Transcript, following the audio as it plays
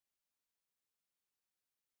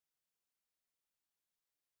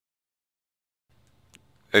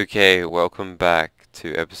Okay, welcome back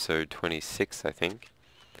to episode 26, I think,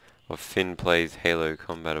 of Finn Plays Halo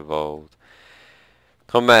Combat Evolved.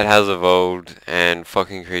 Combat has evolved, and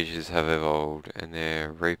fucking creatures have evolved, and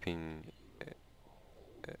they're raping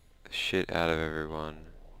the shit out of everyone.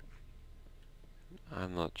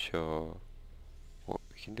 I'm not sure what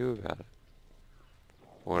we can do about it.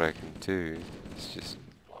 What I can do is just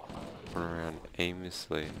run around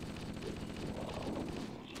aimlessly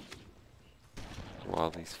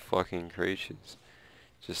while these fucking creatures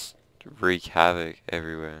just wreak havoc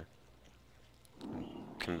everywhere.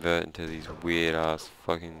 Convert into these weird ass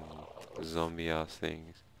fucking zombie ass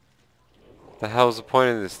things. The hell's the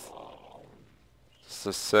point of this? It's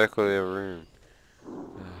a circular room.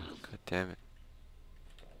 Oh, god damn it.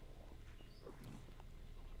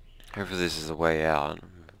 Hopefully this is the way out.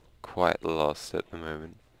 I'm quite lost at the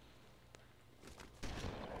moment. I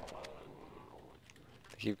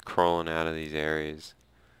keep crawling out of these areas.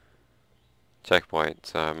 Checkpoint,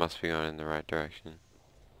 so I must be going in the right direction.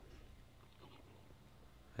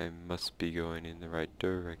 I must be going in the right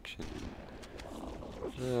direction.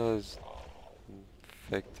 Oh, it's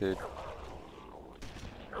infected.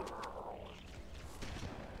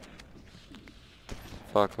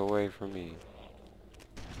 Fuck away from me.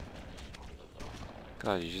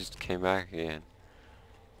 God, you just came back again.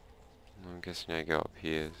 I'm guessing I go up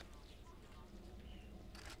here.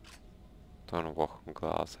 Don't want to walk on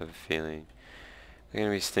glass. I have a feeling they're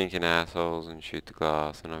gonna be stinking assholes and shoot the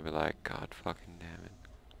glass, and I'll be like, God fucking damn it.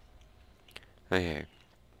 Okay.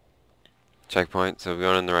 Checkpoint, so we're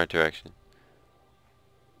going in the right direction.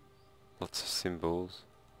 Lots of symbols.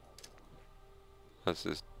 Let's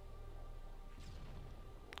just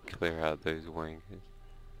clear out those wankers.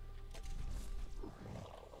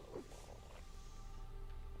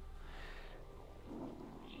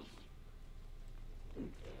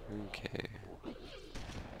 Okay.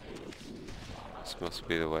 This must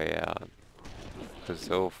be the way out. Because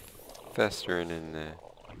they're all festering in there.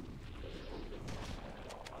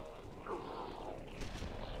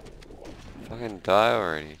 Fucking die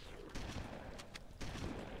already.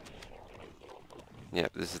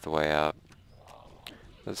 Yep, this is the way out.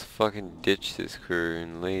 Let's fucking ditch this crew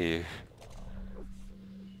and leave.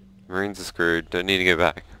 Marines are screwed, don't need to go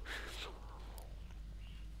back.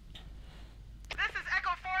 This is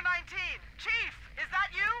Echo 419. Chief, is that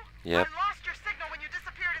you? Yep. I lost your signal when you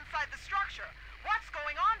disappeared inside the structure. What's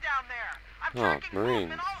going on down there? I'm Oh, tracking Marines.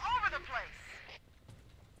 movement all over the place.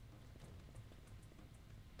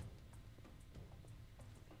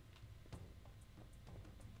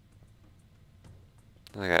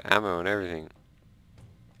 I got ammo and everything.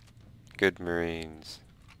 Good Marines.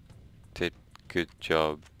 Did good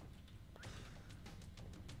job.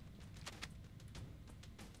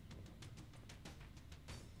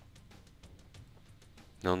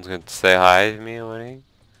 No one's going to say hi to me or anything?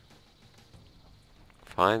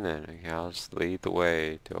 Fine then, okay, I'll just lead the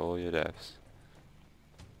way to all your deaths.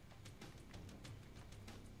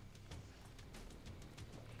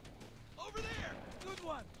 Over there! Good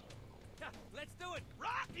one! Yeah, let's do it!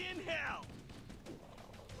 Rock in hell!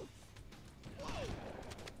 Whoa!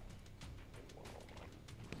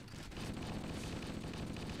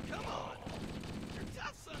 Come on! You're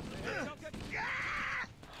tough, son! Don't get...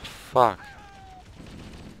 Fuck.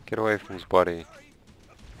 Get away from his body. Sorry.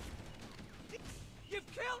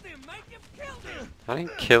 You've killed him, mate! You've killed him! I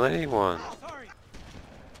didn't kill anyone. Sorry.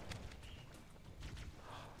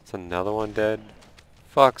 It's another one dead?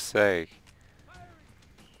 Fuck's sake.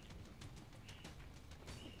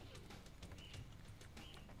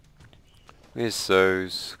 We're so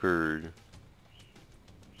screwed.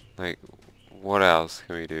 Like, what else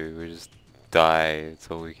can we do? We just die.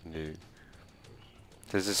 That's all we can do.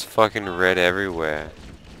 There's this fucking red everywhere.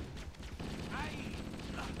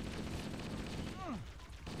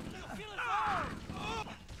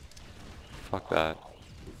 Fuck that.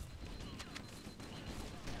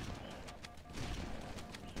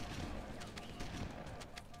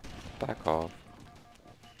 Back off.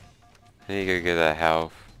 I need to go get that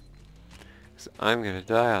health. 'Cause I'm gonna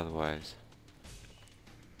die otherwise.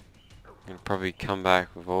 I'm gonna probably come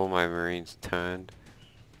back with all my Marines turned.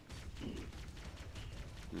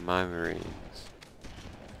 My Marines.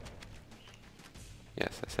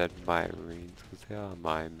 Yes, I said my Marines, because they are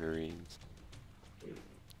my Marines.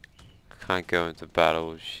 I can't go into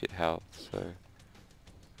battle with shit health, so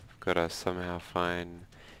I've gotta somehow find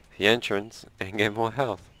the entrance and get more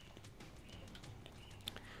health.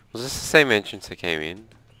 Was this the same entrance I came in?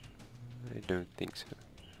 I don't think so.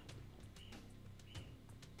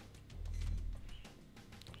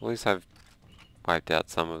 At least I've wiped out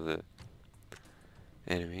some of the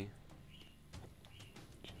enemy.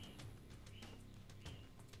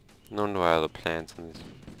 No wonder why all the plants in this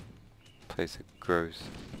place are gross.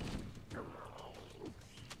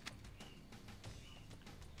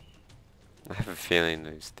 I have a feeling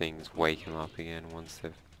those things wake him up again once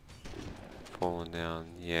they've fallen down.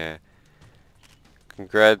 Yeah.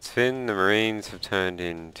 Congrats, Finn. The Marines have turned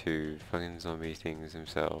into fucking zombie things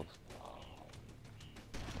themselves.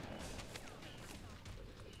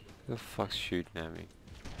 Who the fuck's shooting at me?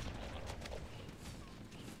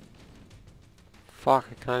 Fuck,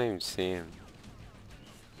 I can't even see him.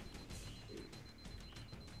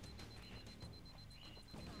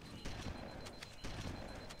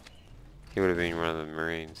 He would have been one of the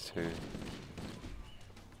Marines too.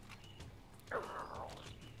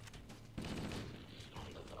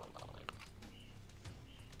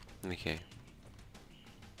 Okay.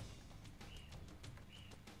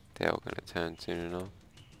 They're all gonna turn soon enough.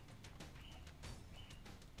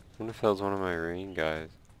 I wonder if that was one of my Marine guys.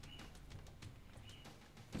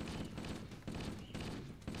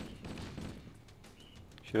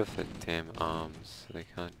 Shoot off their damn arms so they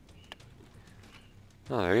can't.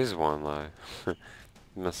 Oh, there is one live. He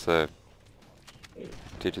must have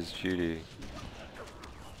did his duty.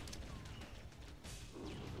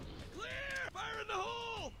 Clear! Fire in the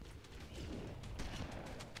hole!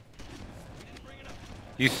 Didn't bring it up.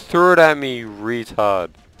 You threw it at me, you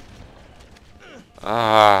retard.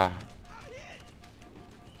 Ah.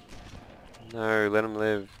 No, let him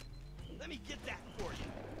live. Let me get that for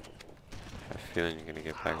you. I have a feeling you're gonna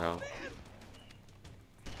get back Oh, up. man.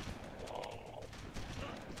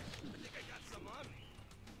 I think I got some on me.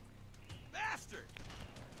 Bastard!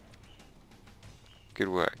 Good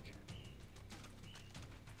work.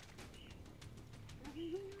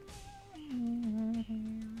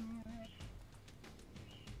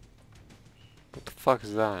 What the fuck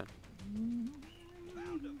is that?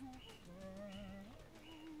 Found him.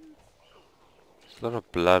 There's a lot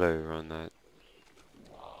of blood over on that.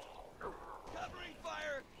 Covering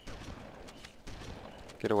fire.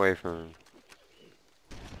 Get away from him.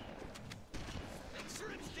 Make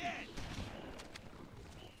sure it's dead.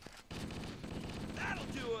 That'll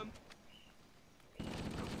do him.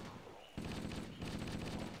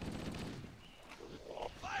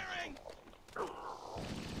 Firing.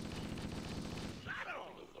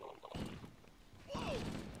 Whoa!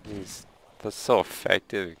 That's so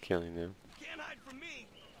effective at killing them. Can't hide from me.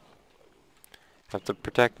 Have to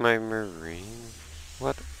protect my Marine?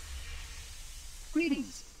 What?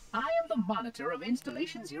 Greetings. I am the monitor of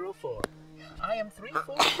Installation 04. I am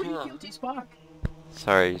 343 Guilty Spark.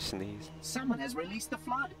 Sorry, you sneezed. Someone has released the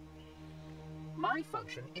flood. My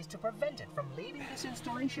function is to prevent it from leaving this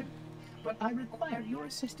installation, but I require your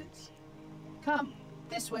assistance. Come,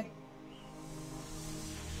 this way.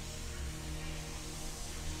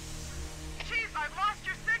 Chief, I've lost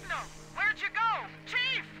your signal. Where'd you go?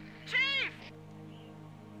 Chief! Chief!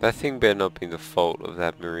 That thing better not be the fault of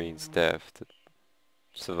that Marine's death that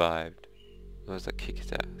survived. Otherwise I'll kick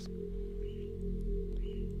his ass.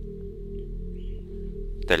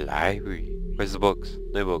 The library. Where's the books?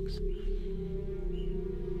 No books.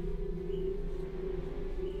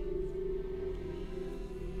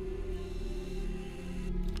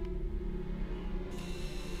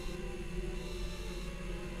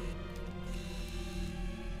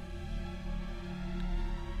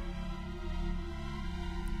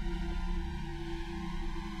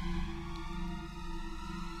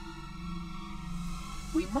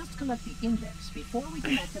 We must collect the index before we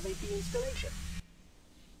can activate the installation.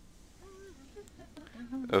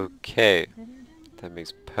 Okay. That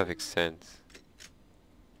makes perfect sense.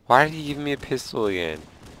 Why did he give me a pistol again?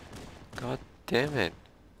 God damn it.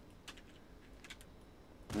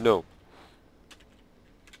 No.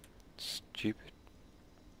 Stupid.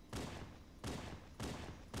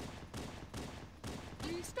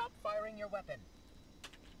 Please stop firing your weapon.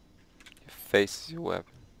 Your face is your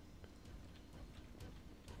weapon.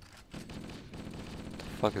 What the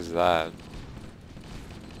fuck is that?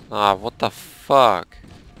 Ah, what the fuck?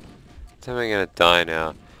 Am I gonna die now?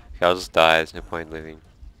 Okay, I'll just die, there's no point living.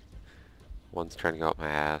 One's trying to go up my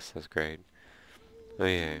ass, that's great. Oh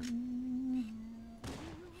yeah.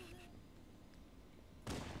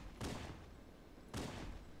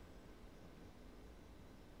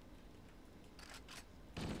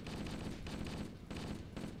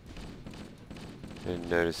 Didn't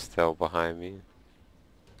notice they were behind me.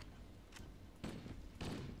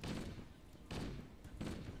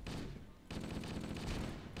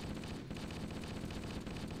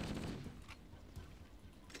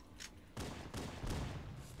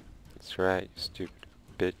 That's right, you stupid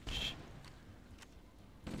bitch.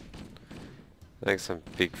 Like some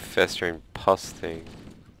big festering pus thing.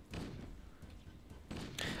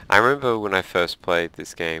 I remember when I first played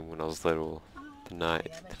this game when I was little,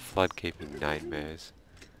 the flood gave me nightmares.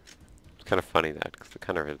 It's kind of funny that, because they're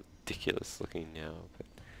kind of ridiculous looking now, but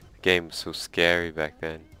the game was so scary back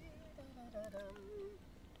then.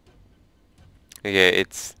 Yeah,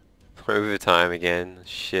 it's overtime again.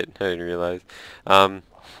 Shit, I didn't realize. I'll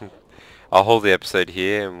hold the episode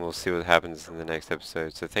here and we'll see what happens in the next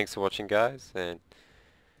episode. So thanks for watching, guys, and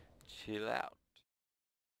chill out.